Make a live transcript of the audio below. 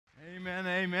Amen,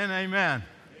 amen, amen.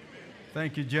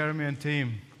 Thank you, Jeremy and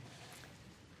team.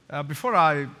 Before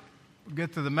I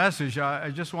get to the message, I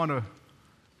just want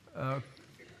to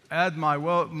add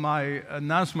my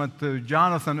announcement to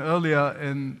Jonathan earlier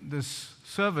in this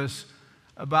service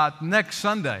about next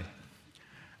Sunday.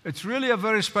 It's really a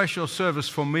very special service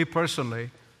for me personally.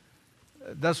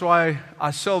 That's why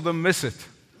I seldom miss it.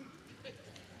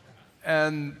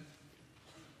 And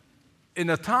in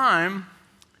a time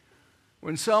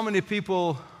when so many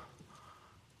people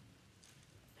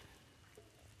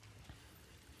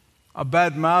are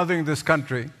bad-mouthing this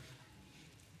country,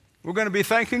 we're going to be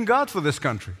thanking God for this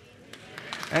country.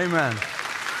 Amen.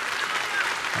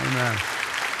 Amen.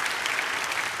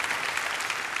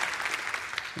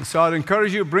 And so I'd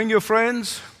encourage you, bring your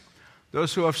friends,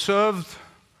 those who have served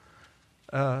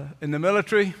in the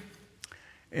military,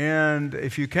 and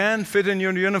if you can, fit in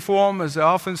your uniform, as I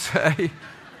often say,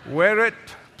 wear it,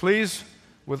 please,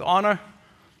 with honor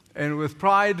and with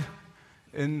pride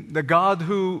in the God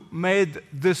who made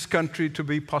this country to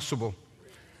be possible.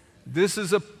 This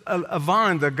is a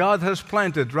vine that God has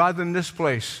planted right in this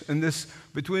place,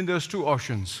 between those two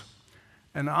oceans.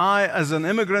 And I, as an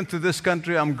immigrant to this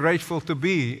country, I'm grateful to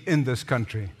be in this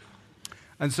country.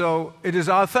 And so it is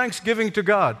our thanksgiving to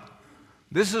God.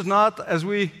 This is not, as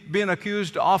we've been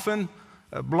accused often,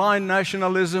 a blind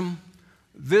nationalism.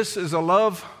 This is a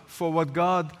love for what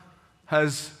God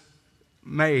has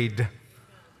made.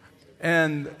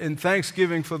 And in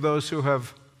thanksgiving for those who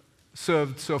have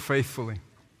served so faithfully.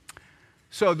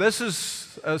 So this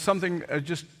is something I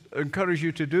just encourage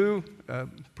you to do.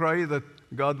 Pray that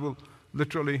God will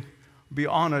literally be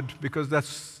honored, because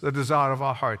that's the desire of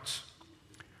our hearts.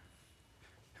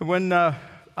 When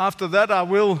after that, I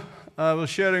was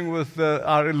sharing with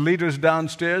our leaders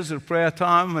downstairs at prayer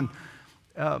time,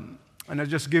 and I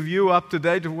just give you up to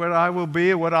date of where I will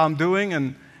be, what I'm doing.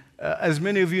 And as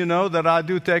many of you know, that I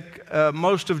do take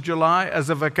most of July as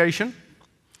a vacation.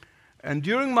 And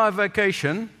during my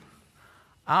vacation,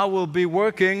 I will be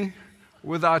working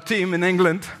with our team in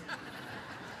England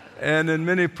and in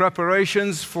many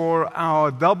preparations for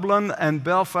our Dublin and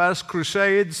Belfast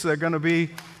crusades. They're going to be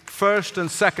 1st and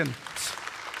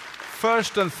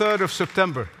 3rd of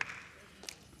September.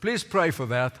 Please pray for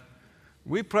that.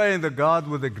 We pray that God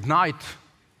would ignite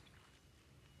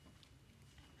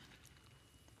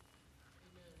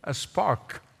a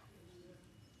spark.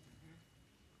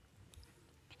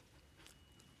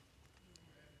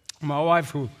 My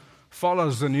wife, who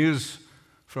follows the news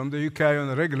from the UK on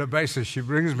a regular basis, she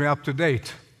brings me up to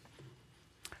date.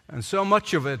 And so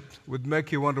much of it would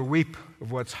make you want to weep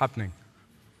of what's happening.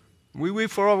 We weep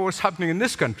for all what's happening in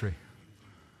this country.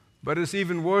 But it's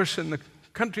even worse in the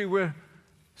country where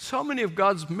so many of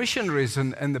God's missionaries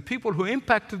and the people who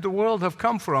impacted the world have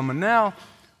come from. And now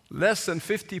less than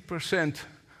 50%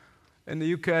 in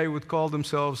the UK would call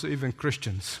themselves even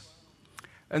Christians.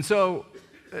 And so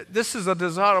this is a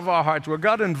desire of our hearts, where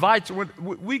God invites.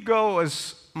 We go,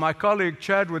 as my colleague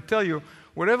Chad would tell you,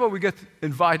 wherever we get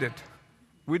invited.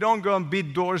 We don't go and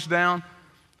beat doors down,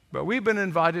 but we've been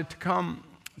invited to come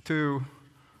to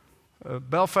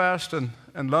Belfast and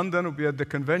London. Will be at the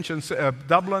convention.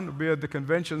 Dublin will be at the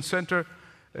convention center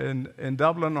in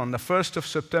Dublin on the 1st of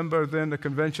September. Then the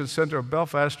convention center of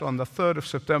Belfast on the 3rd of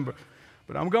September.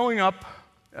 But I'm going up.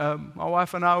 My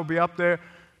wife and I will be up there,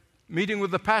 meeting with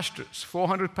the pastors.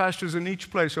 400 pastors in each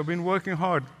place who have been working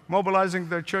hard, mobilizing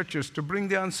their churches to bring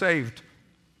the unsaved,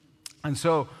 and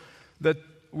so that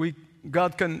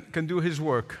God can do His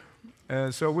work.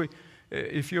 So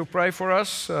if you pray for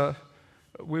us,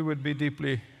 we would be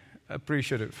deeply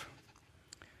appreciative.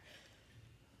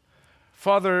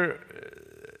 Father,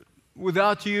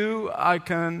 without you,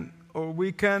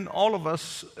 we can, all of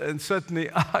us, and certainly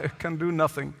I can do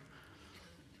nothing,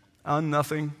 earn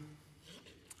nothing,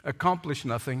 accomplish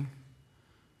nothing,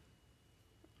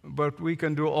 but we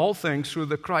can do all things through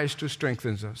the Christ who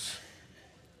strengthens us.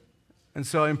 And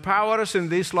so empower us in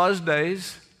these last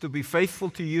days to be faithful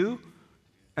to you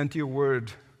and to your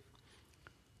word.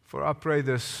 For I pray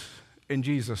this in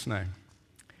Jesus' name.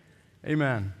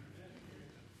 Amen.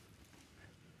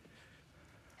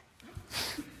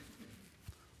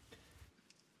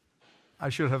 I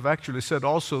should have actually said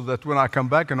also that when I come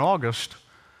back in August,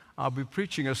 I'll be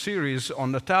preaching a series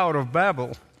on the Tower of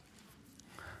Babel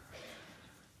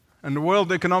and the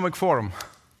World Economic Forum.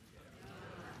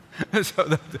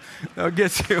 So that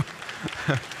gets you.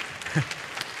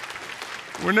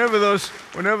 Whenever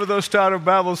those Tower of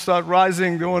Babel start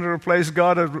rising, they want to replace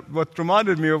God. What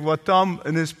reminded me of what Tom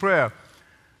in his prayer,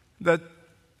 that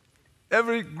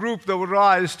every group that would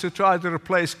rise to try to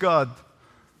replace God,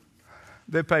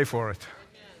 they pay for it.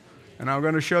 And I'm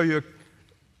going to show you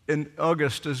in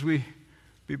August as we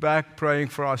be back praying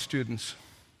for our students.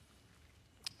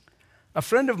 A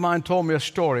friend of mine told me a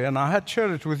story, and I had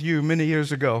shared it with you many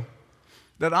years ago,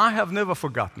 that I have never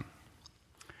forgotten.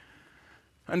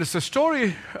 And it's a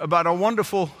story about a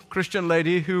wonderful Christian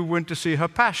lady who went to see her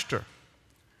pastor.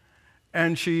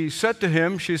 And she said to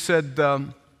him, she said,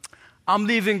 I'm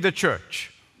leaving the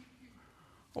church.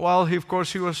 Well, of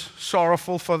course, he was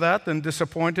sorrowful for that and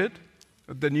disappointed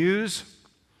at the news.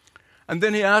 And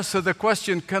then he asked her the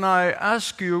question, can I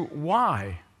ask you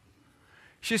why?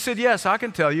 She said, yes, I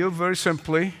can tell you very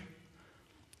simply.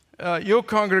 Your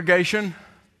congregation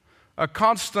are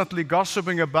constantly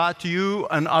gossiping about you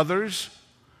and others.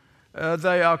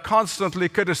 They are constantly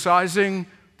criticizing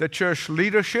the church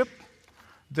leadership.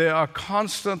 They are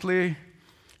constantly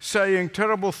saying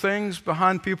terrible things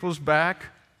behind people's back.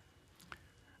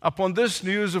 Upon this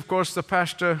news, of course, the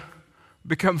pastor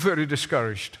became very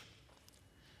discouraged.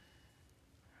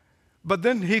 But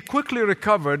then he quickly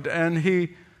recovered, and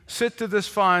he said to this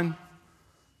fine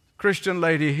Christian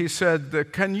lady, he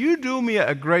said, can you do me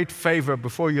a great favor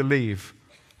before you leave?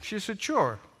 She said,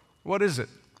 sure. What is it?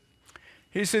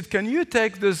 He said, can you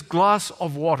take this glass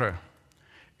of water?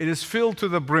 It is filled to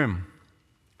the brim.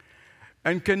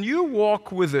 And can you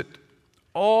walk with it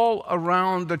all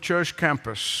around the church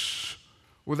campus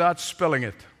without spilling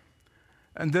it?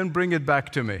 And then bring it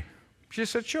back to me. She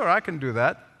said, sure, I can do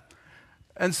that.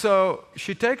 And so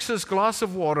she takes this glass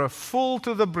of water full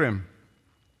to the brim,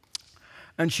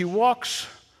 and she walks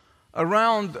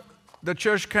around the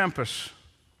church campus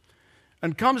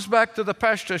and comes back to the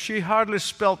pastor. She hardly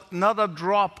spilled another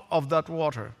drop of that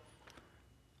water.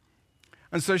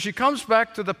 And so she comes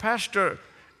back to the pastor,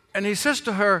 and he says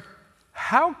to her,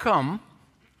 how come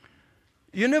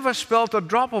you never spilled a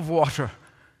drop of water,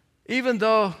 even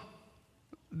though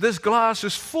this glass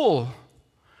is full?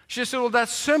 She said, well,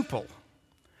 that's simple.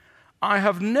 I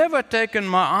have never taken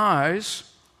my eyes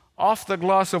off the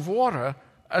glass of water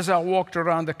as I walked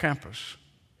around the campus.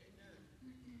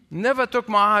 Never took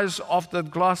my eyes off that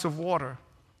glass of water.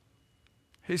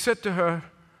 He said to her,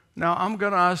 now I'm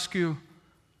going to ask you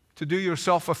to do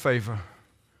yourself a favor.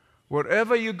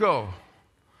 Wherever you go,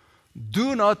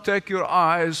 do not take your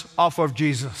eyes off of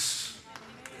Jesus.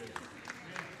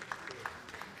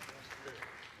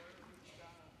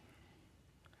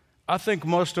 I think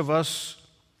most of us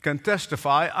can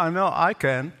testify, I know I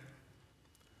can,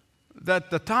 that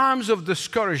the times of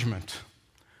discouragement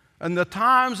and the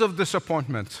times of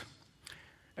disappointment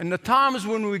and the times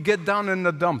when we get down in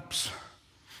the dumps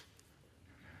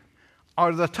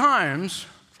are the times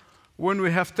when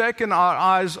we have taken our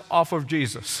eyes off of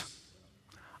Jesus.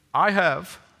 I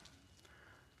have.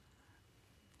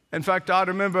 In fact, I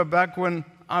remember back when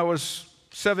I was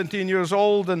 17 years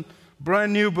old and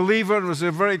brand new believer, was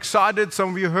very excited.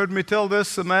 Some of you heard me tell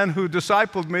this. The man who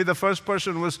discipled me, the first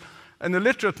person was an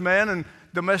illiterate man and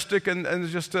domestic, and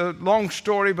just a long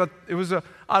story, but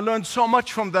I learned so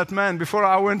much from that man before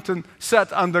I went and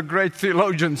sat under great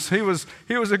theologians. He was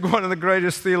one of the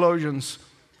greatest theologians.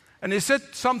 And he said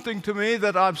something to me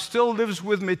that still lives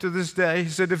with me to this day. He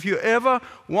said, if you ever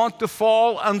want to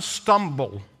fall and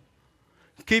stumble,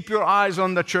 keep your eyes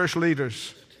on the church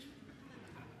leaders.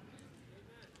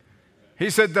 He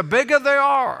said, the bigger they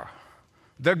are,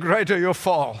 the greater your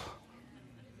fall.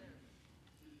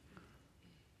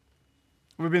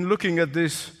 We've been looking at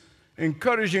these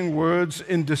encouraging words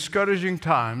in discouraging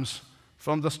times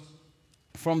from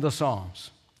the Psalms.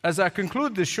 As I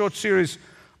conclude this short series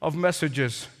of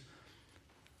messages,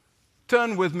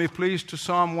 turn with me, please, to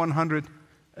Psalm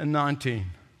 119.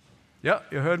 Yeah,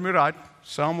 you heard me right.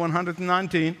 Psalm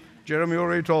 119. Jeremy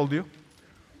already told you.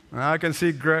 I can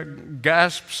see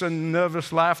gasps and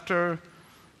nervous laughter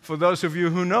for those of you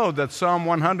who know that Psalm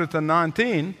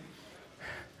 119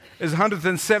 is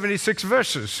 176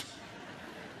 verses.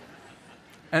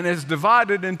 And it's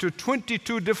divided into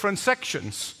 22 different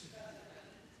sections.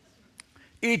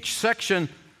 Each section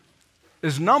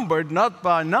is numbered not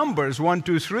by numbers 1,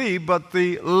 2, 3, but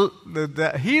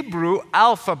the Hebrew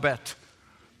alphabet.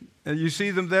 And you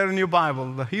see them there in your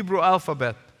Bible, the Hebrew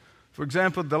alphabet. For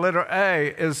example, the letter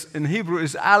A in Hebrew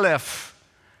is Aleph,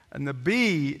 and the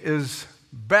B is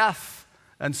Beth,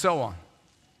 and so on.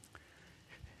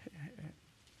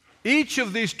 Each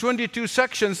of these 22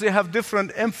 sections, they have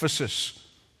different emphasis.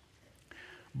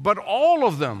 But all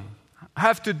of them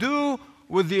have to do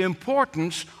with the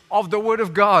importance of the Word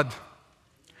of God.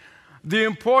 The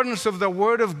importance of the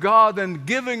Word of God in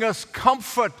giving us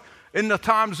comfort in the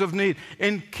times of need,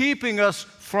 in keeping us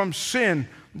from sin.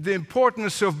 The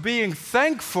importance of being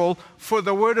thankful for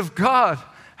the Word of God,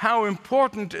 how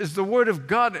important is the Word of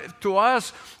God to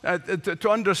us, to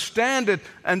understand it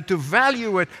and to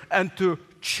value it and to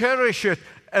cherish it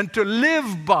and to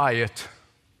live by it.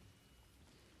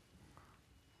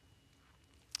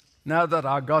 Now that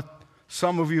I got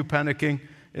some of you panicking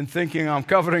and thinking I'm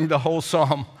covering the whole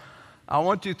psalm, I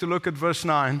want you to look at verse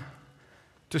 9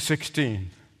 to 16.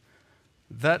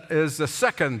 That is the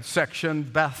second section,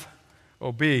 Beth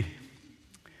or B.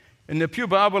 In the Pew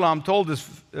Bible, I'm told is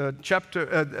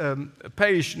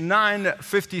page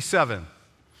 957.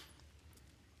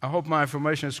 I hope my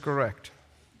information is correct.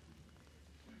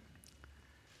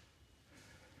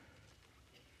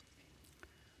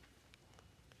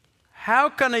 How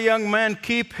can a young man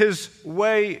keep his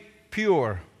way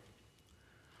pure?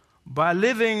 By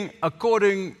living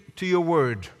according to your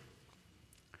word.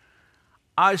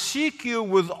 I seek you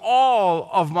with all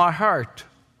of my heart.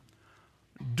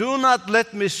 Do not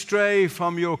let me stray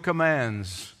from your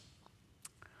commands.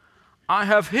 I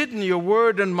have hidden your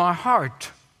word in my heart,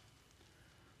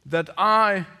 that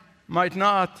I might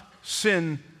not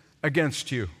sin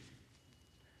against you.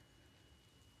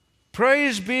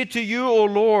 Praise be to you, O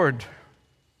Lord.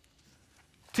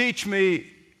 Teach me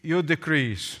your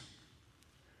decrees.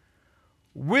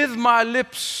 With my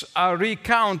lips I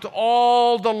recount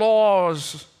all the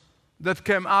laws that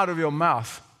came out of your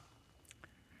mouth.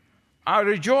 I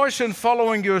rejoice in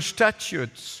following your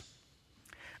statutes,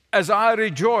 as I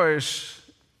rejoice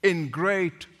in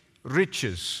great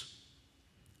riches.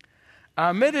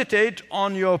 I meditate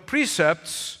on your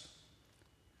precepts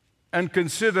and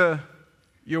consider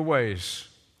your ways.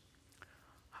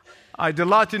 I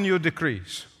delight in your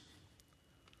decrees.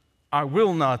 I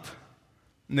will not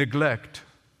neglect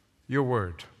your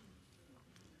word.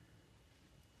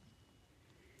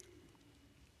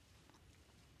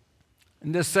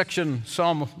 In this section,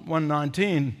 Psalm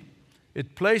 119,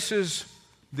 it places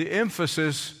the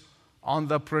emphasis on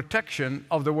the protection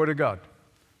of the Word of God.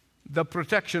 The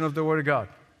protection of the Word of God.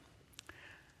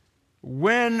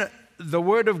 When the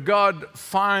Word of God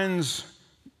finds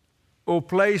or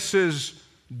places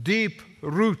deep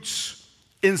roots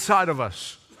inside of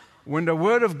us, when the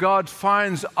Word of God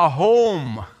finds a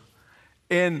home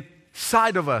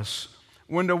inside of us,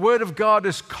 when the Word of God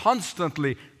is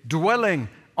constantly dwelling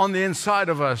on the inside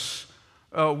of us,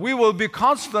 we will be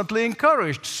constantly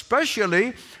encouraged,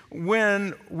 especially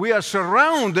when we are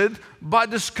surrounded by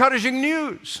discouraging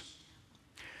news,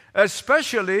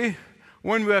 especially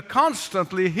when we are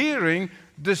constantly hearing,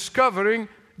 discovering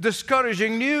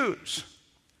discouraging news.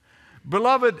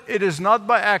 Beloved, it is not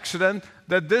by accident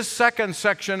that this second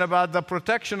section about the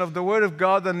protection of the Word of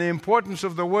God and the importance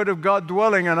of the Word of God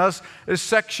dwelling in us is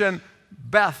section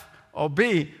Beth or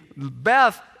B.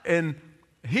 Beth in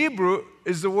Hebrew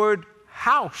is the word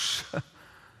house,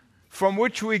 from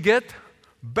which we get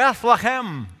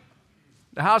Bethlehem,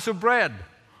 the house of bread,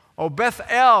 or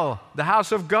Bethel, the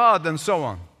house of God, and so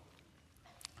on.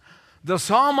 The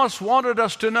psalmist wanted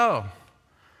us to know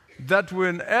that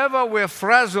whenever we're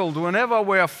frazzled, whenever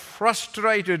we're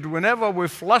frustrated, whenever we're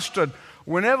flustered,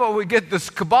 whenever we get the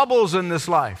squabbles in this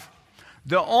life,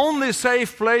 the only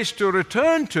safe place to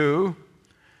return to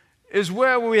is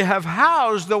where we have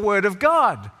housed the Word of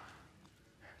God.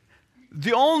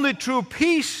 The only true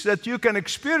peace that you can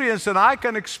experience and I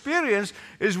can experience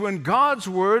is when God's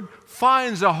Word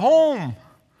finds a home,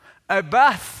 a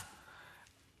bath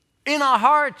in our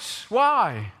hearts.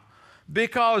 Why?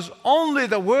 Because only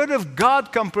the Word of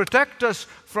God can protect us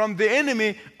from the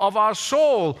enemy of our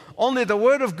soul. Only the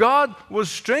Word of God will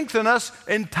strengthen us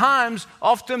in times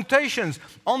of temptations.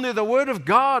 Only the Word of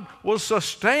God will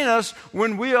sustain us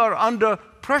when we are under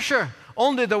pressure.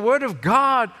 Only the Word of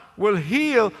God will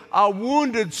heal our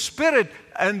wounded spirit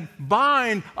and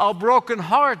bind our broken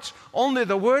hearts. Only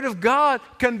the Word of God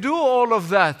can do all of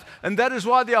that. And that is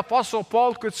why the Apostle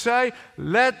Paul could say,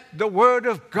 let the Word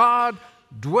of God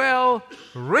dwell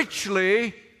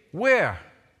richly where?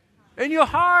 In your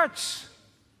hearts.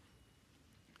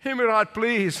 Hear me right,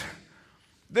 please.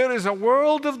 There is a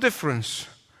world of difference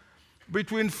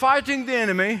between fighting the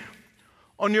enemy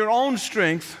on your own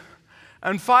strength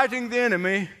and fighting the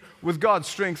enemy with God's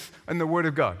strength and the Word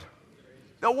of God.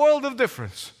 A world of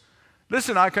difference.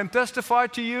 Listen, I can testify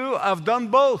to you, I've done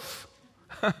both.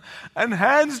 And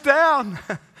hands down,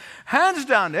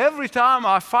 every time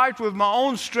I fight with my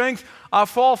own strength, I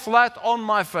fall flat on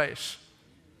my face.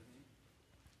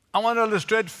 I want to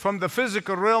illustrate from the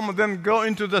physical realm and then go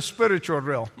into the spiritual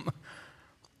realm.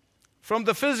 From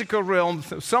the physical realm,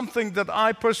 something that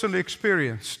I personally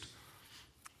experienced.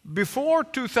 Before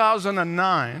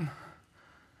 2009,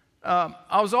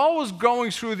 I was always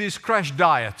going through these crash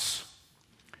diets.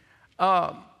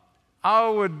 I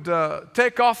would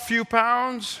take off a few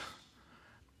pounds,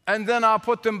 and then I'll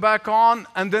put them back on,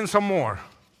 and then some more.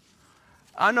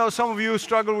 I know some of you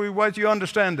struggle with weight. You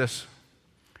understand this.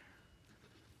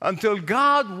 Until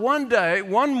God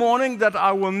one morning that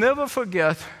I will never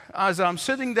forget, as I'm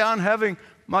sitting down having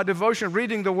my devotion,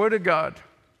 reading the Word of God,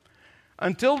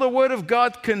 until the Word of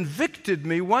God convicted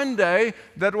me one day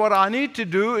that what I need to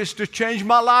do is to change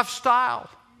my lifestyle.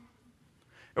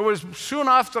 It was soon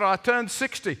after I turned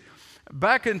 60.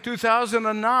 Back in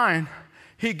 2009,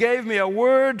 He gave me a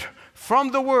word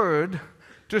from the Word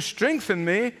to strengthen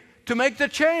me to make the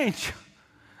change.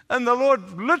 And the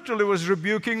Lord literally was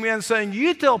rebuking me and saying,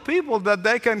 you tell people that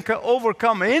they can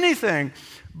overcome anything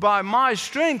by my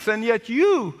strength, and yet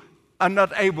you are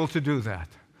not able to do that.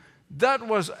 That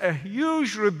was a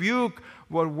huge rebuke.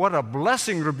 Well, what a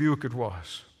blessing rebuke it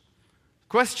was.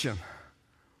 Question: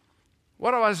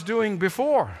 what I was doing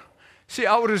before? See,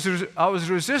 I was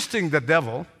resisting the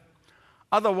devil.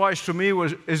 Otherwise, to me,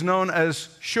 is known as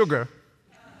sugar.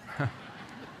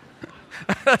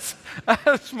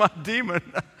 That's my demon.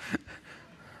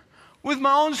 With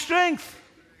my own strength.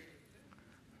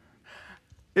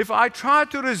 If I try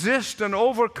to resist and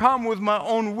overcome with my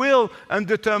own will and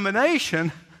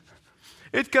determination,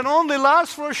 it can only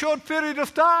last for a short period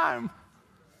of time.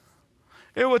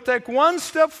 It would take one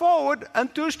step forward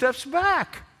and two steps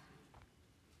back.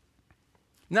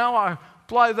 Now I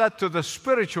apply that to the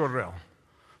spiritual realm.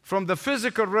 From the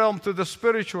physical realm to the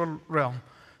spiritual realm.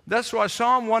 That's why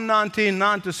Psalm 119,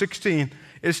 9-16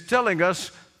 is telling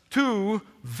us two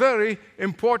very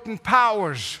important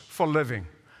powers for living.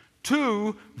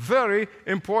 Two very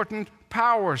important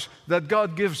powers that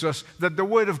God gives us, that the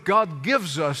Word of God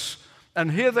gives us.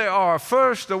 And here they are.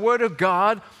 First, the Word of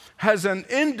God has an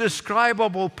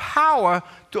indescribable power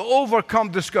to overcome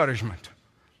discouragement.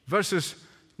 Verses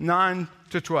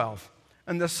 9-12.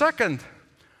 And the second,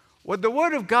 what the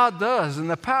Word of God does, and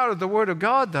the power of the Word of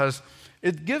God does,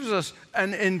 it gives us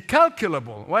an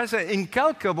incalculable. Why I say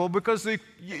incalculable? Because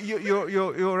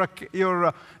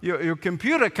your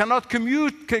computer cannot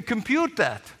compute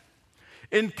that.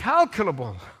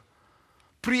 Incalculable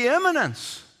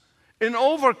preeminence in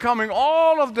overcoming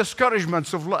all of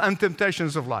discouragements and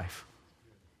temptations of life.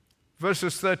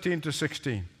 Verses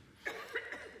 13-16.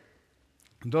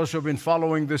 Those who have been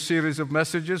following this series of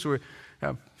messages,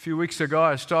 a few weeks ago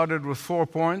I started with 4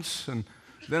 points, and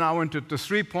then I went to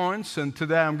 3 points, and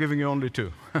today I'm giving you only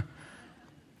 2.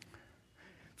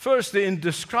 First, the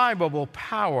indescribable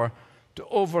power to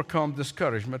overcome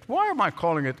discouragement. Why am I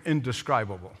calling it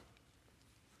indescribable?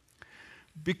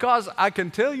 Because I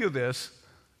can tell you this,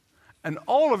 and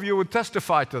all of you would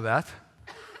testify to that,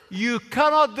 you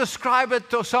cannot describe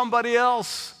it to somebody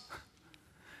else.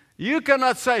 You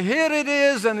cannot say, here it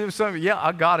is, and you say, yeah,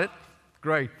 I got it.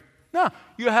 Great. No,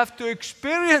 you have to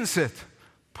experience it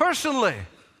personally.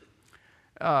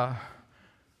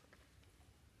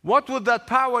 What would that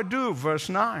power do? Verse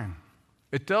 9,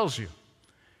 it tells you.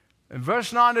 In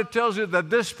verse 9, it tells you that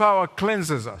this power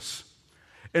cleanses us.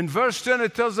 In verse 10,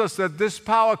 it tells us that this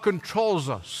power controls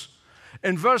us.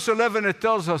 In verse 11, it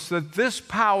tells us that this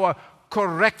power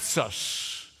corrects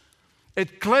us.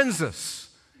 It cleanses,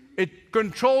 it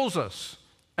controls us,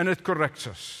 and it corrects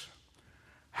us.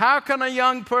 How can a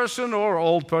young person, or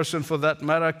old person for that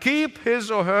matter, keep his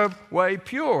or her way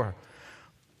pure?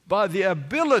 By the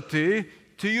ability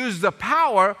to use the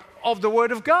power of the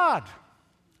Word of God.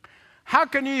 How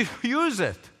can you use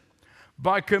it?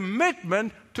 By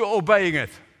commitment to obeying it.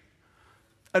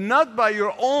 And not by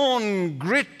your own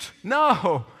grit.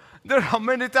 No. There are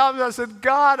many times I said,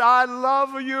 God, I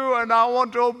love you and I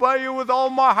want to obey you with all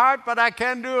my heart, but I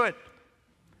can't do it.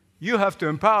 You have to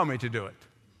empower me to do it.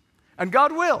 And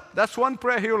God will. That's one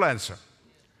prayer He will answer.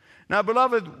 Now,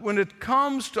 beloved, when it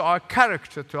comes to our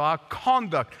character, to our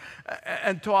conduct,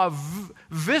 and to our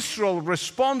visceral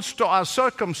response to our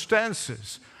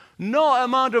circumstances, no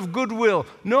amount of goodwill,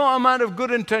 no amount of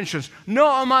good intentions,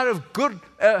 no amount of good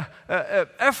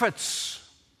efforts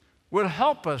will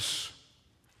help us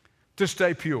to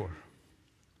stay pure.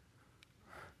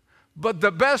 But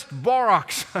the best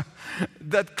borax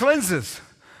that cleanses,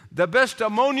 the best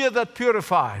ammonia that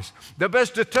purifies, the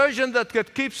best detergent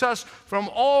that keeps us from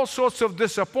all sorts of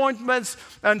disappointments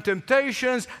and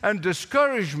temptations and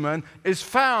discouragement is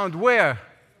found where?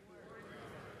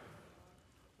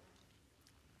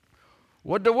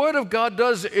 What the Word of God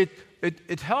does,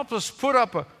 it helps us put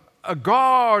up a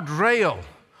guardrail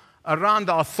around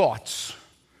our thoughts.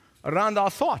 Around our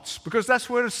thoughts, because that's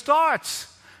where it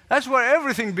starts. That's where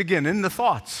everything begins, in the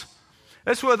thoughts.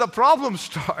 That's where the problems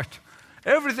start.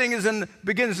 Everything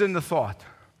begins in the thought.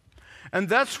 And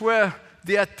that's where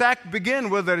the attack begin,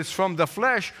 whether it's from the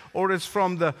flesh or it's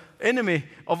from the enemy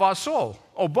of our soul,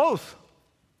 or both.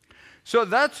 So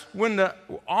that's when the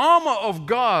armor of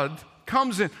God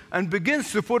comes in and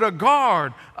begins to put a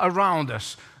guard around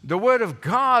us. The Word of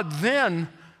God then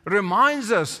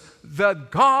reminds us that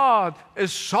God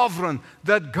is sovereign,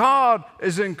 that God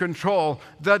is in control,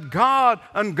 that God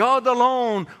and God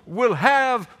alone will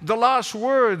have the last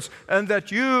words, and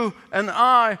that you and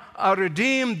I are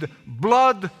redeemed,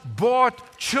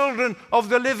 blood-bought children of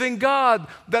the living God,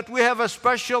 that we have a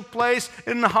special place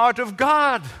in the heart of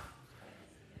God.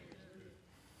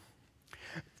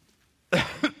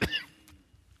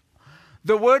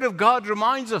 The Word of God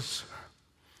reminds us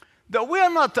that we are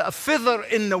not a feather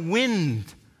in the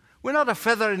wind. We're not a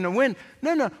feather in the wind.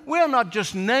 No, we are not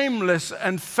just nameless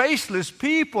and faceless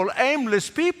people, aimless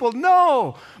people.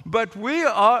 No, but we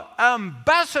are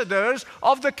ambassadors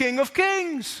of the King of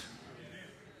Kings.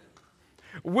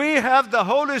 We have the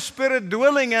Holy Spirit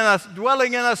dwelling in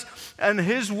us, and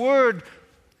His Word,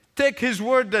 take His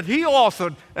Word that He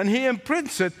authored, and He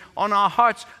imprints it on our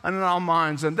hearts and in our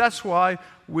minds. And that's why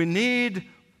we need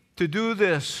to do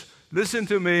this. Listen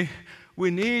to me.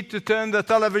 We need to turn the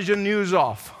television news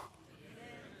off.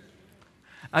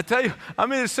 I tell you,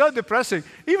 it's so depressing.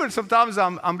 Even sometimes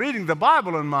I'm reading the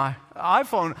Bible on my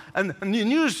iPhone, and the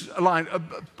news line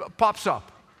pops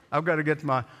up. I've got to get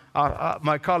my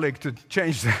colleague to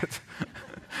change that.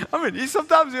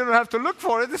 Sometimes you don't have to look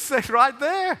for it. It's right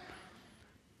there.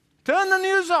 Turn the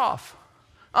news off.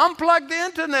 Unplug the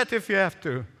internet if you have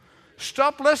to.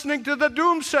 Stop listening to the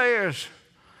doomsayers.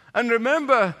 And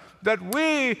remember that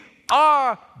we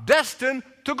are destined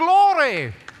to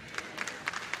glory.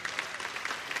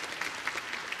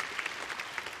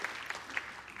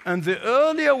 And the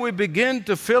earlier we begin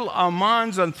to fill our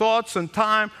minds and thoughts and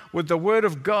time with the Word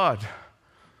of God,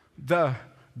 the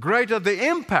greater the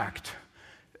impact,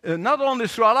 not only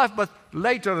through our life, but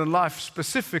later in life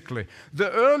specifically.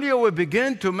 The earlier we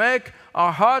begin to make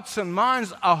our hearts and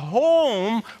minds a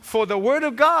home for the Word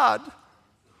of God,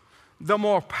 the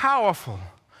more powerful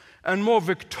and more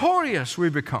victorious we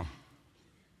become.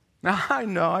 Now, I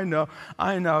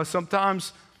know.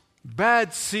 Sometimes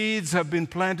bad seeds have been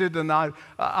planted, and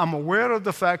I'm aware of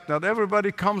the fact that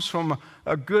everybody comes from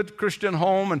a good Christian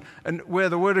home and where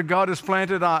the Word of God is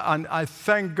planted. I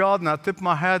thank God, and I tip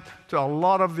my hat to a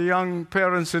lot of the young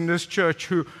parents in this church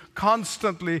who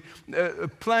constantly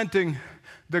planting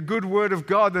the good Word of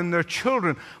God in their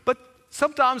children. But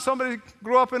sometimes somebody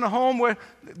grew up in a home where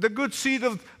the good seed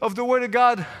of the Word of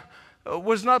God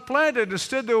was not planted.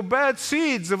 Instead, there were bad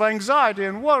seeds of anxiety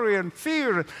and worry and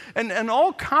fear and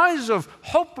all kinds of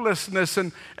hopelessness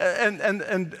and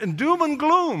doom and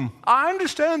gloom. I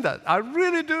understand that. I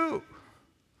really do.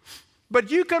 But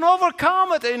you can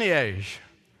overcome at any age.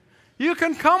 You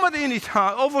can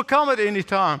overcome at any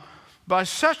time by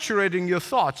saturating your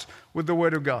thoughts with the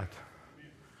Word of God.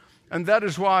 And that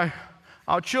is why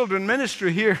our children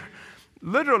ministry here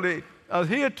literally are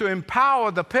here to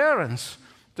empower the parents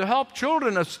to help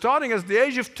children starting at the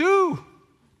age of 2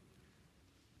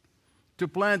 to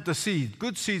plant the seed,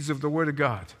 good seeds of the Word of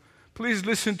God. Please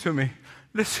listen to me.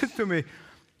 Listen to me.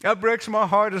 That breaks my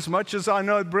heart as much as I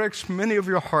know it breaks many of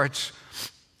your hearts.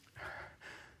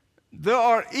 There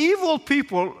are evil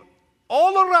people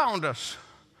all around us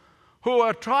who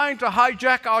are trying to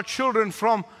hijack our children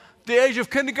from the age of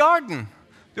kindergarten.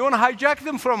 They want to hijack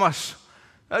them from us.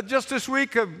 Just this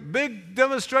week, a big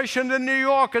demonstration in New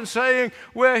York and saying,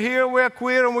 we're here, we're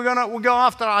queer, and we're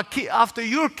going after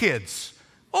your kids.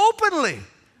 Openly.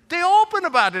 They're open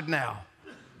about it now.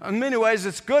 In many ways,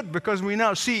 it's good because we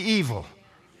now see evil.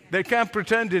 They can't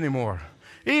pretend anymore.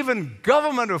 Even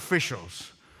government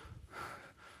officials,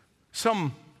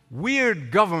 some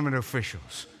weird government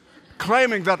officials,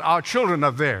 claiming that our children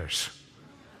are theirs.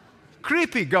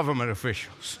 Creepy government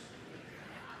officials.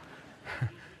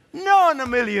 No in a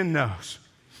million knows.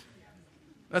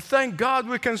 Thank God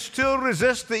we can still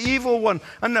resist the evil one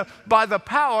and by the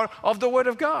power of the Word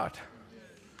of God.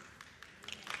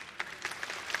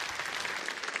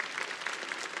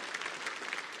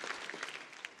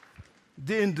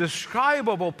 The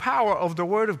indescribable power of the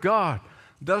Word of God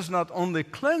does not only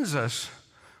cleanse us,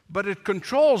 but it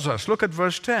controls us. Look at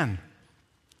verse 10.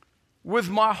 With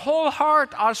my whole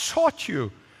heart I sought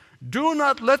you. Do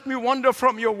not let me wander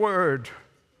from your word.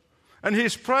 And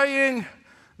he's praying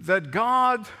that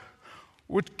God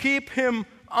would keep him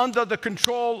under the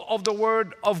control of the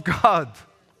Word of God.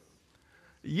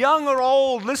 Young or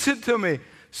old, listen to me.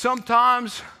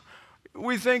 Sometimes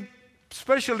we think,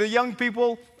 especially young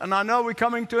people, and I know we're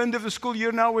coming to the end of the school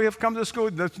year now. We have come to school.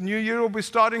 The new year will be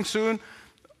starting soon.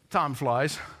 Time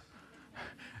flies.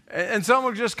 And some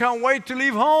of you just can't wait to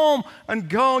leave home and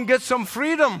go and get some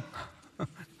freedom.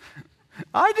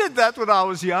 I did that when I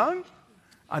was young.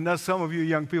 I know some of you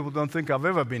young people don't think I've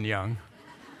ever been young.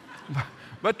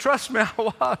 But trust me, I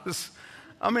was.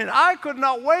 I mean, I could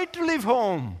not wait to leave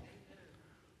home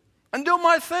and do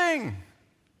my thing.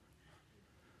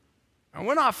 And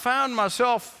when I found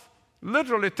myself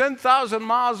literally 10,000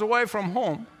 miles away from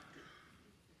home,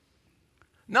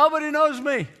 nobody knows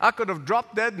me. I could have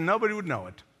dropped dead and nobody would know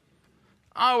it.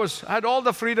 I had all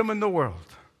the freedom in the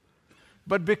world.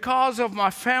 But because of my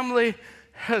family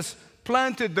has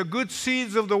planted the good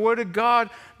seeds of the Word of God,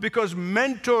 because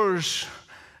mentors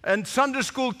and Sunday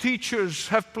school teachers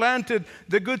have planted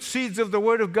the good seeds of the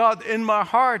Word of God in my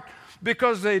heart,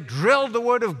 because they drilled the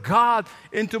Word of God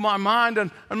into my mind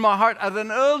and my heart at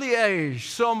an early age,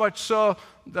 so much so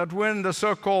that when the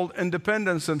so-called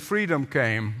independence and freedom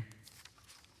came,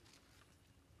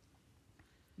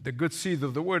 the good seed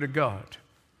of the Word of God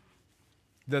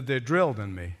that they drilled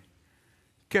in me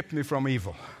kept me from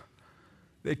evil.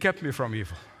 They kept me from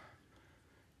evil.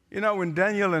 You know, when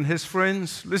Daniel and his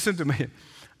friends, listen to me,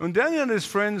 when Daniel and his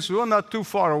friends were not too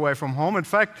far away from home, in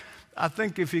fact, I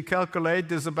think if you calculate,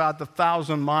 there's about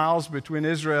 1,000 miles between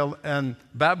Israel and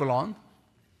Babylon.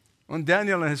 When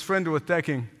Daniel and his friend were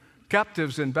taking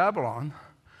captives in Babylon,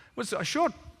 it was a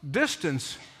short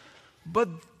distance, but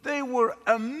they were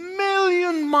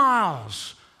 1,000,000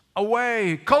 miles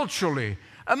away culturally,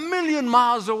 1,000,000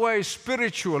 miles away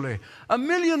spiritually,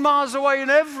 1,000,000 miles away in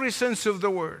every sense of the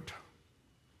word.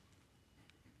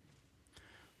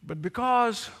 But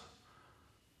because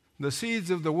the seeds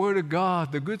of the Word of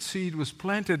God, the good seed was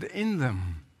planted in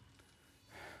them,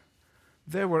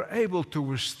 they were able to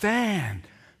withstand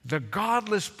the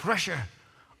godless pressure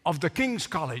of the King's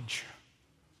College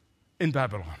in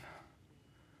Babylon.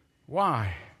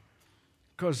 Why?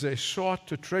 Because they sought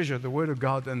to treasure the Word of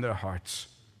God in their hearts.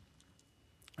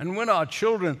 And when our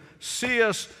children see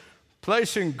us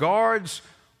placing guards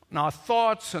on our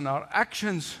thoughts and our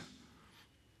actions,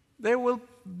 they will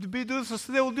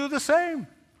do the same.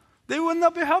 They will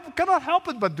cannot help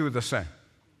it but do the same.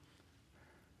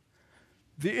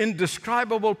 The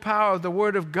indescribable power of the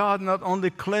Word of God not only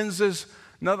cleanses,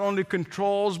 not only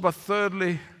controls, but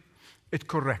thirdly, it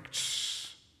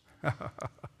corrects.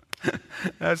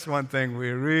 That's one thing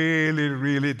we really,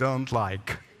 really don't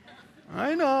like.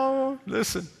 I know.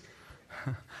 Listen,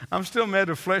 I'm still made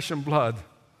of flesh and blood.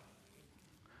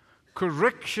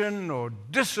 Correction or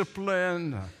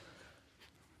discipline,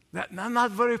 they're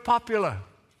not very popular.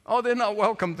 Oh, they're not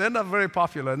welcome. They're not very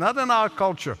popular. Not in our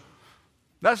culture.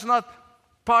 That's not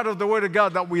part of the Word of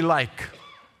God that we like.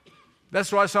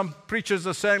 That's why some preachers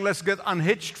are saying, let's get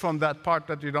unhitched from that part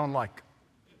that you don't like.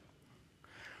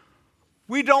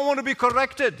 We don't want to be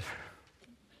corrected.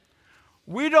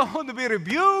 We don't want to be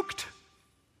rebuked.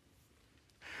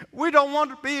 We don't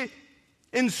want to be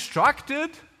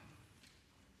instructed.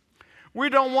 We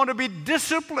don't want to be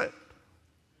disciplined.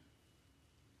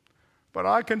 But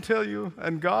I can tell you,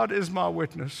 and God is my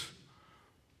witness,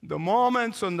 the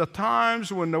moments and the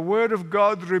times when the Word of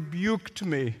God rebuked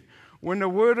me, when the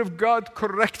Word of God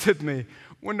corrected me,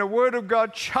 when the Word of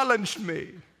God challenged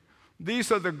me,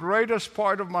 these are the greatest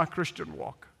part of my Christian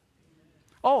walk.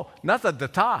 Oh, not at the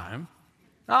time.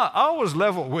 I was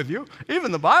level with you.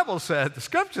 Even the Bible said, the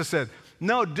Scripture said,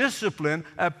 no discipline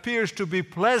appears to be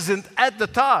pleasant at the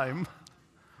time.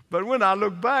 But when I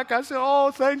look back, I say,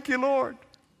 oh, thank you, Lord.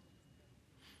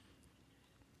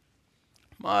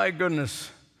 My goodness,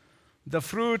 the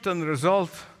fruit and the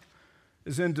result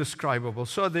is indescribable.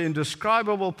 So the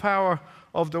indescribable power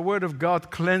of the Word of God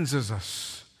cleanses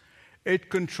us.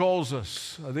 It controls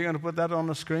us. Are they going to put that on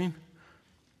the screen?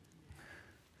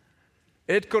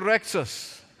 It corrects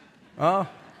us. Oh?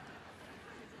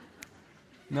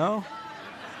 No?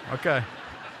 Okay.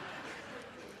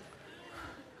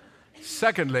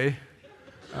 Secondly,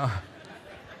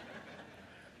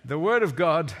 the Word of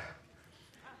God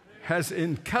has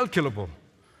incalculable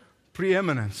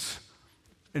preeminence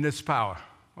in its power.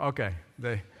 Okay,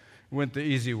 they went the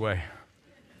easy way.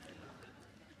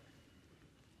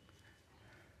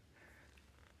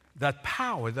 That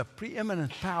power, the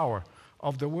preeminent power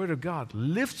of the Word of God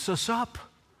lifts us up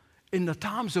in the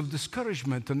times of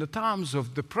discouragement, in the times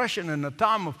of depression, in the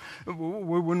time of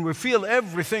when we feel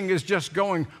everything is just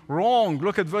going wrong.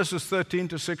 Look at verses 13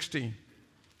 to 16.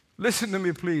 Listen to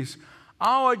me, please.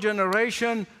 Our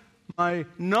generation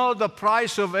might know the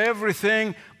price of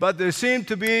everything, but they seem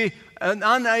to be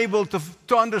unable to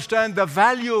understand the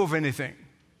value of anything.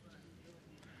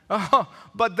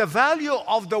 But the value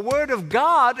of the Word of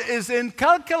God is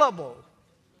incalculable.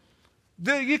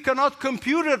 You cannot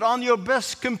compute it on your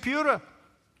best computer.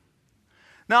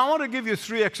 Now, I want to give you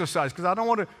 3 exercises because I don't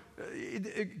want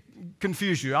to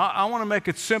confuse you. I want to make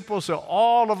it simple so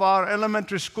all of our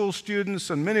elementary school students,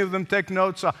 and many of them take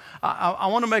notes, I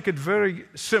want to make it very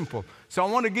simple. So I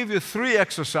want to give you 3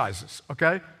 exercises,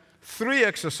 okay? 3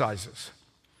 exercises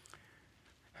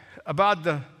about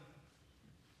the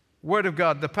Word of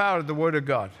God, the power of the Word of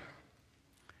God.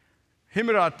 Hear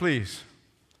me out, please.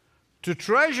 To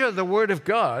treasure the Word of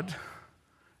God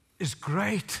is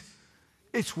great.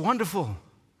 It's wonderful.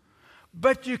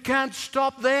 But you can't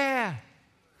stop there.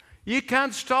 You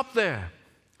can't stop there.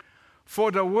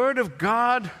 For the Word of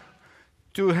God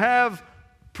to have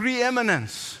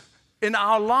preeminence in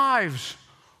our lives,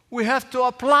 we have to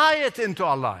apply it into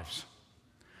our lives.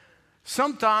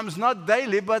 Sometimes not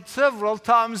daily, but several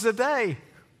times a day.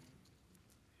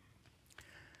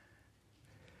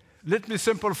 Let me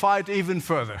simplify it even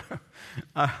further.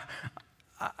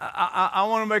 I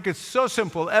want to make it so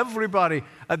simple, everybody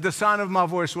at the sound of my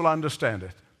voice will understand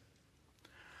it.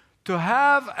 To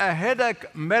have a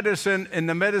headache medicine in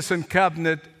the medicine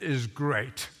cabinet is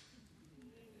great.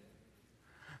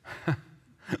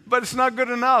 But it's not good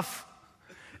enough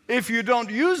if you don't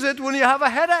use it when you have a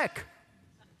headache.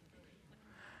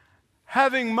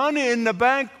 Having money in the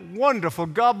bank, wonderful,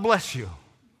 God bless you.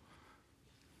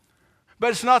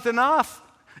 But it's not enough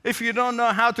if you don't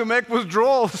know how to make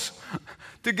withdrawals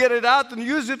to get it out and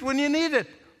use it when you need it.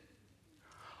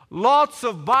 Lots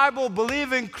of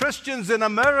Bible-believing Christians in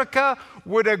America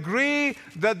would agree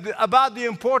about the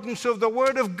importance of the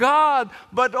Word of God,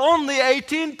 but only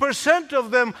 18% of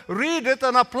them read it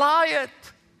and apply it.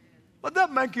 Would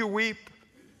that make you weep?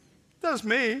 That's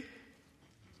me.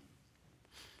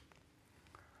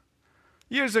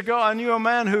 Years ago, I knew a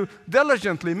man who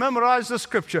diligently memorized the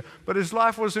Scripture, but his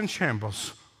life was in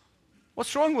shambles.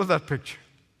 What's wrong with that picture?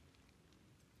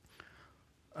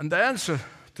 And the answer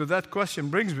to that question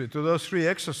brings me to those 3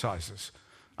 exercises.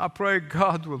 I pray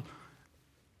God will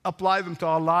apply them to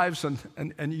our lives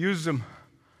and use them.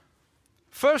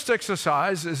 First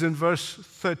exercise is in verse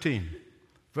 13.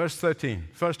 Verse 13,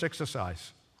 first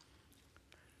exercise.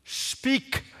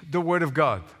 Speak the Word of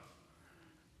God.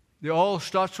 They all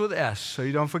starts with S, so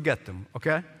you don't forget them,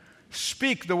 okay?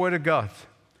 Speak the Word of God.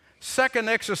 Second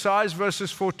exercise,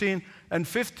 verses 14 and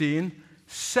 15,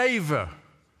 savor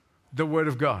the Word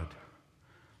of God.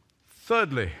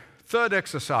 Thirdly, third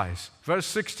exercise, verse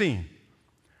 16,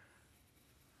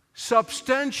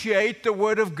 substantiate the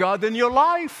Word of God in your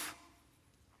life.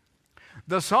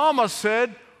 The psalmist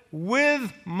said,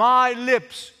 with my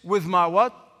lips, with my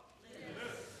what?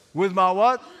 Lips. With my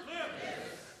what?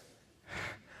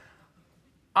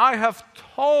 I have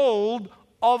told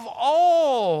of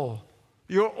all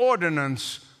your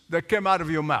ordinance that came out of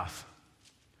your mouth.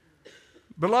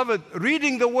 Beloved,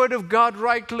 reading the Word of God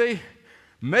rightly,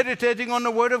 meditating on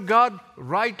the Word of God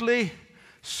rightly,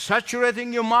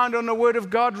 saturating your mind on the Word of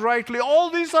God rightly, all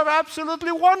these are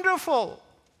absolutely wonderful.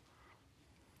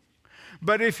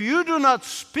 But if you do not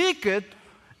speak it,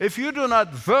 if you do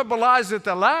not verbalize it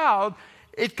aloud,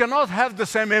 it cannot have the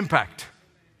same impact.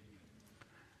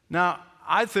 Now,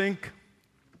 I think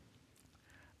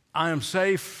I am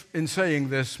safe in saying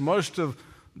this. Most of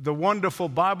the wonderful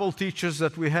Bible teachers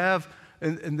that we have,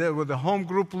 and there were the home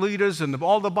group leaders and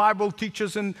all the Bible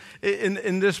teachers in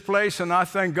this place, and I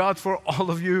thank God for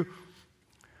all of you.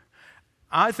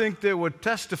 I think they will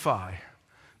testify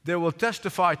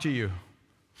to you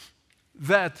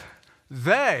that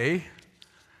they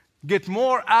get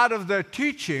more out of their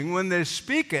teaching when they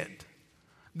speak it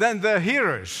than their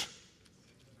hearers.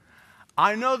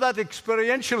 I know that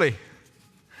experientially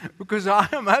because I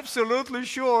am absolutely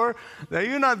sure that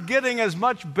you're not getting as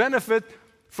much benefit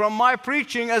from my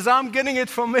preaching as I'm getting it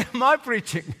from my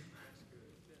preaching.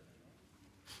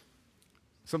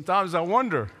 Sometimes I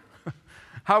wonder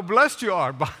how blessed you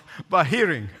are by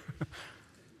hearing.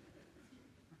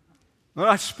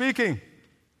 Not speaking.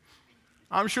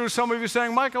 I'm sure some of you are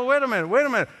saying, Michael, wait a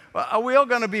minute. Are we all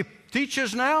going to be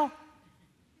teachers now?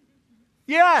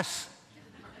 Yes.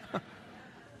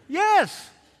 Yes.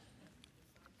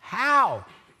 How?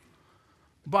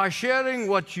 By sharing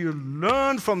what you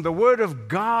learned from the Word of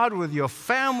God with your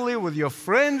family, with your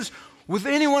friends, with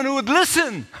anyone who would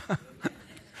listen.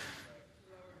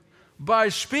 By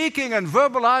speaking and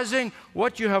verbalizing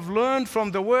what you have learned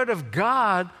from the Word of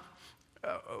God,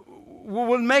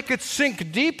 will make it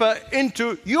sink deeper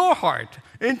into your heart,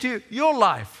 into your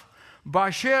life.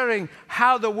 By sharing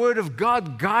how the Word of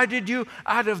God guided you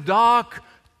out of dark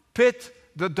pit,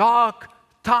 the dark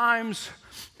times,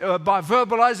 by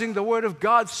verbalizing the Word of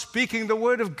God, speaking the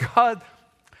Word of God,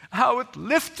 how it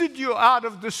lifted you out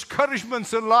of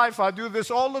discouragements in life. I do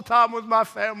this all the time with my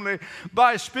family.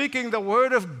 By speaking the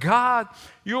Word of God,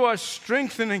 you are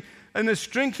strengthening, and it's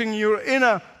strengthening your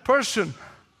inner person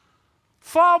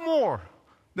far more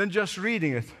than just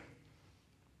reading it.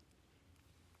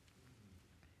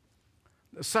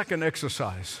 The second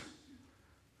exercise.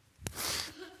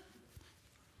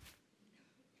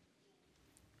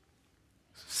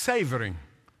 Savoring,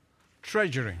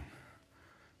 treasuring.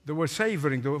 The word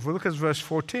savoring, if we look at verse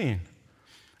 14.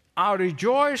 I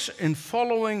rejoice in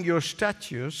following your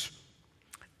statutes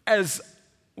as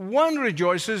one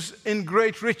rejoices in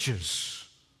great riches.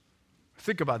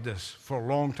 Think about this for a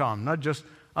long time. Not just,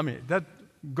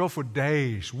 go for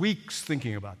days, weeks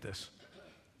thinking about this.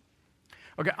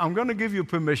 Okay, I'm going to give you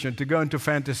permission to go into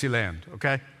fantasy land,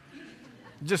 okay?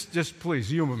 Just please,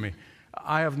 humor me.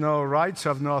 I have no rights, I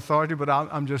have no authority, but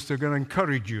I'm just going to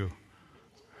encourage you.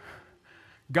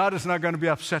 God is not going to be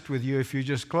upset with you if you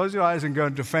just close your eyes and go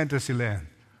into fantasy land.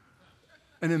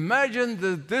 And imagine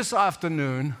that this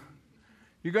afternoon,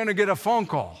 you're going to get a phone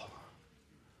call.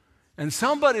 And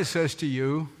somebody says to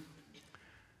you,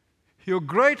 your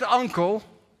great uncle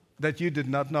that you did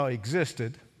not know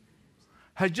existed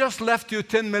had just left you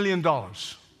 $10 million.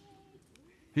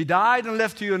 He died and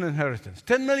left you an inheritance.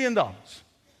 $10 million.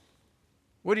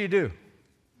 What do?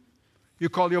 You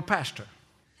call your pastor.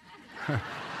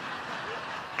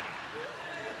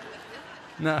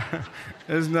 No,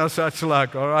 there's no such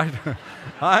luck, all right?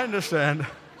 I understand.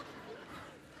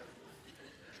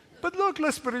 But look,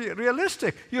 let's be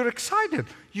realistic. You're excited.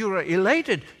 You are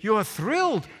elated. You are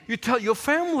thrilled. You tell your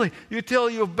family. You tell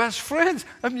your best friends.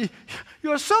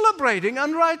 You're celebrating,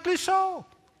 and rightly so.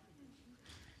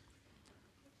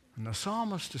 And the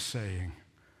psalmist is saying,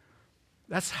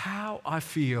 that's how I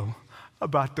feel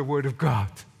about the Word of God.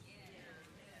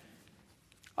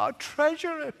 I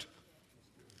treasure it.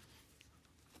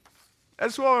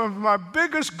 That's one of my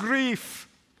biggest grief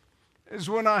is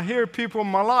when I hear people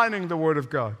maligning the Word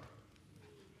of God.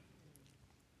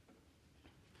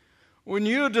 When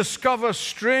you discover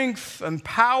strength and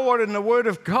power in the Word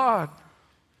of God,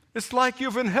 it's like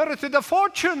you've inherited a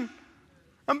fortune,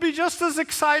 and be just as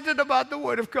excited about the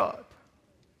Word of God.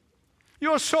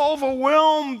 You're so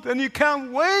overwhelmed, and you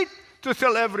can't wait to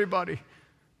tell everybody,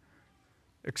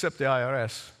 except the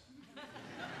IRS.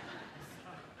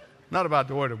 Not about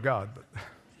the Word of God, but.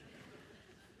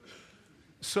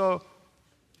 So,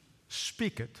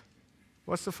 speak it.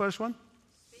 What's the first one?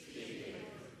 Speak it.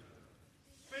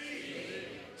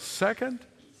 Second?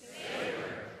 Savor.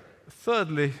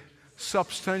 Thirdly,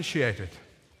 substantiate it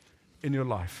in your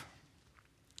life.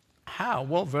 How?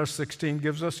 Well, verse 16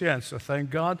 gives us the answer. Thank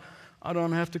God I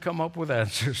don't have to come up with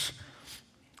answers.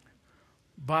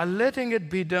 By letting it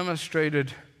be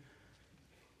demonstrated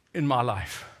in my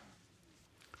life.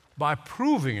 By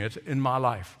proving it in my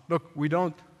life. Look, we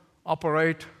don't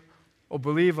operate or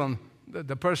believe on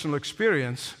the personal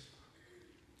experience.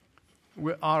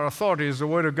 Our authority is the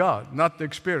Word of God, not the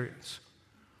experience.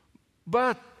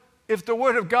 But if the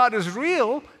Word of God is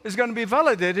real, it's going to be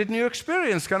validated in your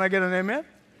experience. Can I get an amen? Amen.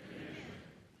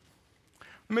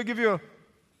 Let me give you a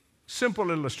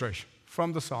simple illustration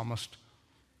from the psalmist.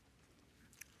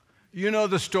 You know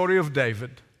the story of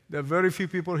David. There are very few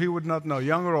people he would not know,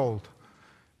 young or old.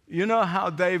 You know how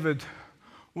David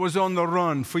was on the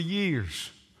run for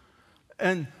years.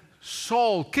 And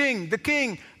Saul, the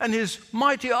king, and his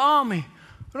mighty army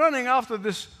running after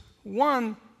this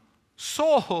one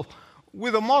Saul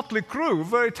with a motley crew,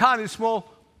 very tiny, small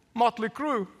motley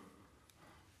crew.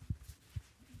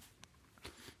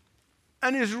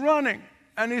 And he's running,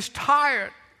 and he's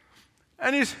tired,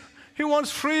 and he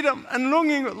wants freedom and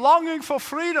longing for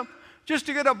freedom, just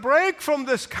to get a break from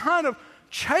this kind of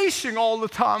chasing all the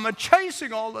time and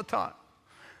chasing all the time.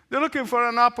 They're looking for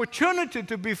an opportunity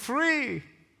to be free.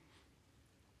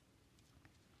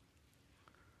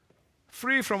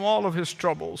 Free from all of his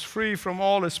troubles, free from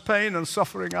all his pain and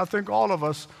suffering. I think all of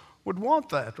us would want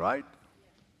that, right?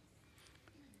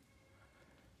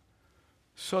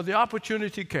 So the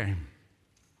opportunity came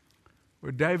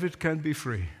where David can be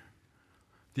free.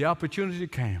 The opportunity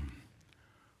came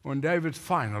when David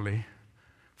finally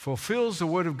fulfills the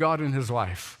Word of God in his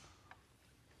life.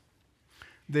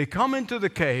 They come into the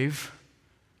cave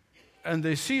and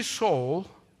they see Saul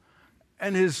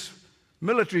and his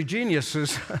military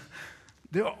geniuses.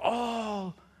 They're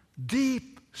all in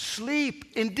deep sleep.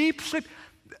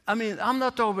 I mean, I'm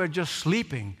not talking about just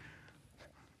sleeping.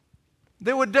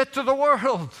 They were dead to the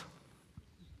world.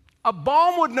 A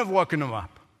bomb wouldn't have woken them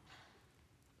up.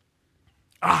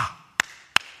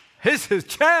 Here's his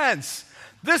chance.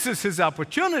 This is his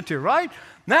opportunity, right?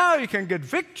 Now he can get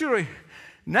victory.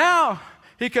 Now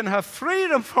he can have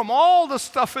freedom from all the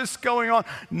stuff that's going on.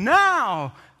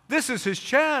 Now this is his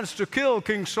chance to kill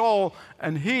King Saul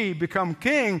and he become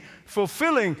king,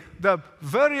 fulfilling the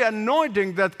very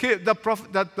anointing that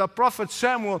the prophet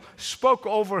Samuel spoke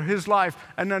over his life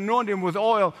and anointed him with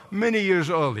oil many years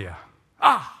earlier.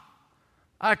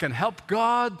 I can help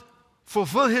God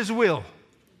fulfill his will.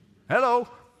 Hello.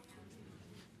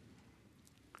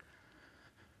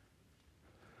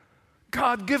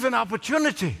 God-given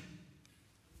opportunity.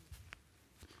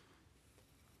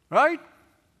 Right?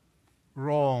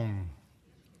 Wrong.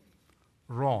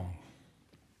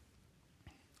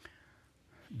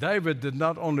 David did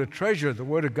not only treasure the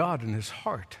Word of God in his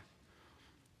heart,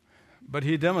 but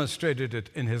he demonstrated it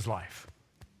in his life.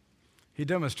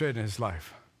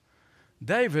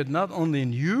 David not only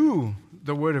knew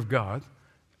the Word of God,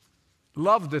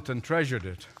 loved it and treasured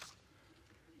it,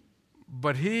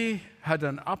 but he had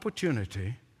an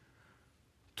opportunity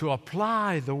to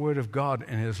apply the Word of God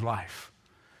in his life,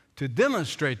 to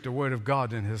demonstrate the Word of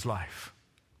God in his life.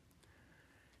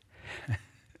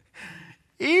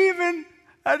 Even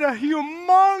at a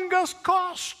humongous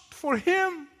cost for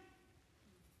him.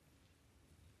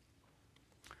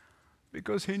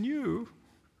 Because he knew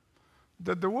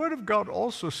that the Word of God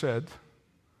also said,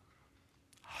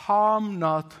 harm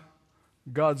not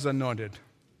God's anointed.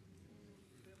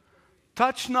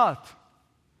 Touch not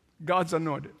God's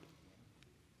anointed.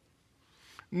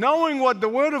 Knowing what the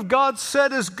Word of God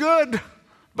said is good,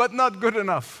 but not good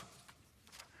enough.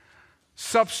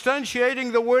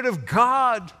 Substantiating the Word of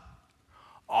God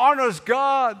honors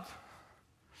God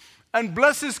and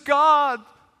blesses God,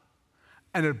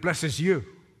 and it blesses you.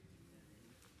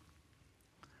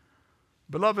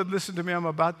 Beloved, listen to me, I'm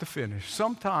about to finish.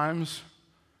 Sometimes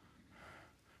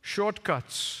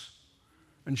shortcuts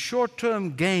and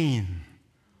short-term gain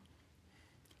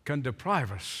can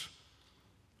deprive us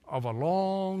of a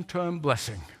long-term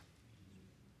blessing.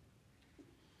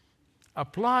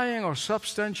 Applying or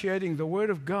substantiating the Word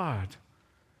of God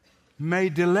may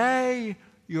delay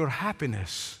your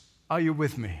happiness. Are you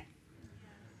with me?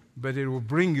 But it will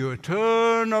bring you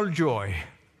eternal joy.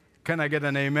 Can I get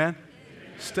an amen?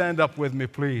 Stand up with me,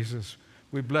 please, as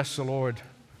we bless the Lord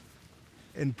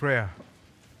in prayer.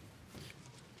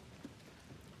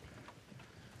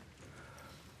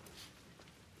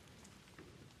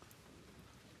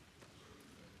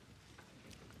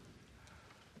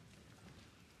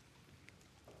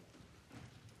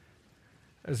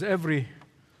 As every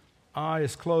eye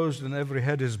is closed and every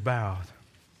head is bowed,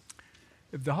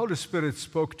 if the Holy Spirit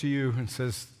spoke to you and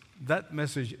says, that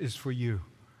message is for you,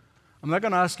 I'm not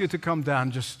going to ask you to come down.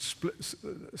 Just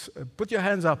put your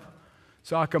hands up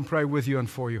so I can pray with you and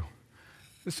for you.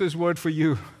 This is word for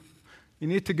you. You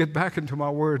need to get back into my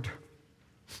word.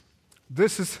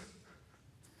 This is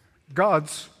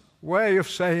God's way of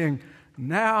saying,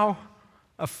 now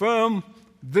affirm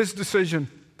this decision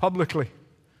publicly.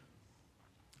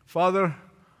 Father,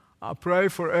 I pray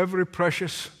for every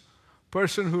precious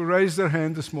person who raised their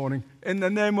hand this morning. In the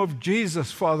name of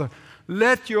Jesus, Father,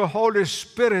 let your Holy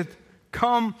Spirit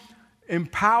come,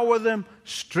 empower them,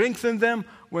 strengthen them.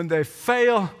 When they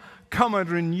fail, come and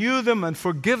renew them and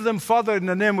forgive them. Father, in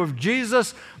the name of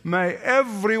Jesus, may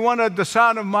everyone at the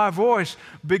sound of my voice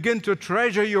begin to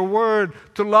treasure your word,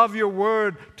 to love your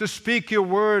word, to speak your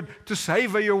word, to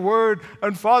savor your word,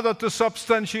 and Father, to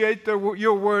substantiate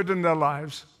your word in their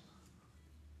lives.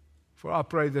 For I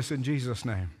pray this in Jesus'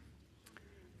 name.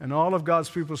 And all of God's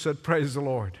people said, praise the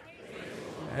Lord. Praise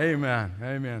the Lord. Amen.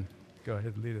 Amen. Go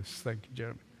ahead, lead us. Thank you,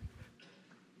 Jeremy.